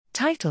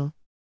Title: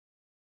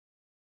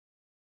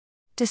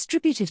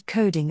 Distributed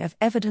Coding of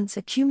Evidence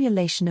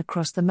Accumulation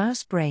Across the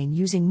Mouse Brain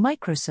Using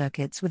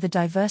Microcircuits with a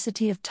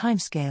Diversity of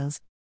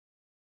Timescales.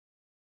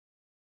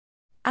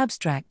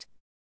 Abstract: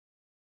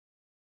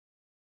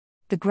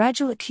 The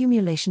gradual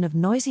accumulation of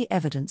noisy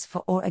evidence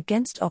for or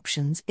against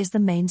options is the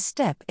main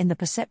step in the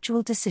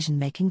perceptual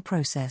decision-making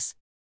process.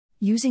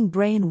 Using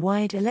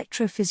brain-wide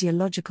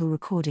electrophysiological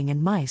recording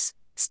in mice,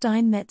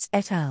 Steinmetz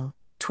et al.,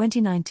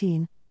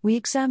 2019, we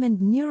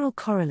examined neural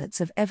correlates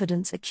of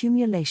evidence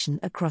accumulation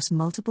across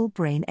multiple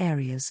brain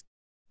areas.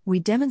 We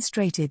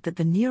demonstrated that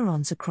the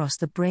neurons across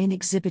the brain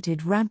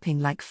exhibited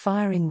ramping-like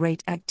firing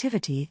rate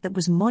activity that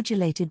was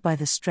modulated by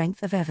the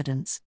strength of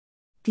evidence.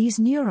 These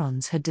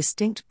neurons had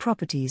distinct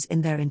properties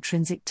in their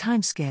intrinsic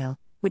timescale,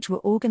 which were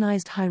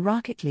organized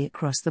hierarchically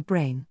across the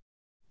brain.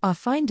 Our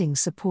findings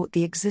support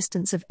the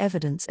existence of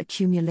evidence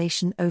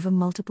accumulation over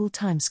multiple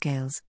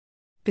timescales.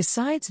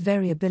 Besides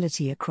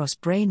variability across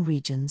brain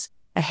regions,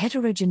 a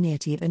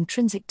heterogeneity of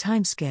intrinsic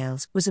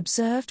timescales was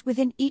observed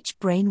within each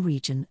brain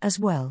region as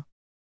well.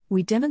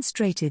 We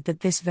demonstrated that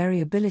this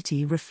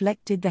variability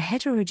reflected the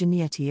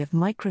heterogeneity of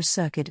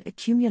microcircuit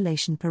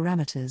accumulation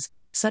parameters,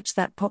 such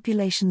that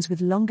populations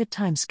with longer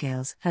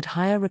timescales had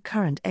higher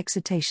recurrent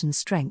excitation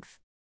strength.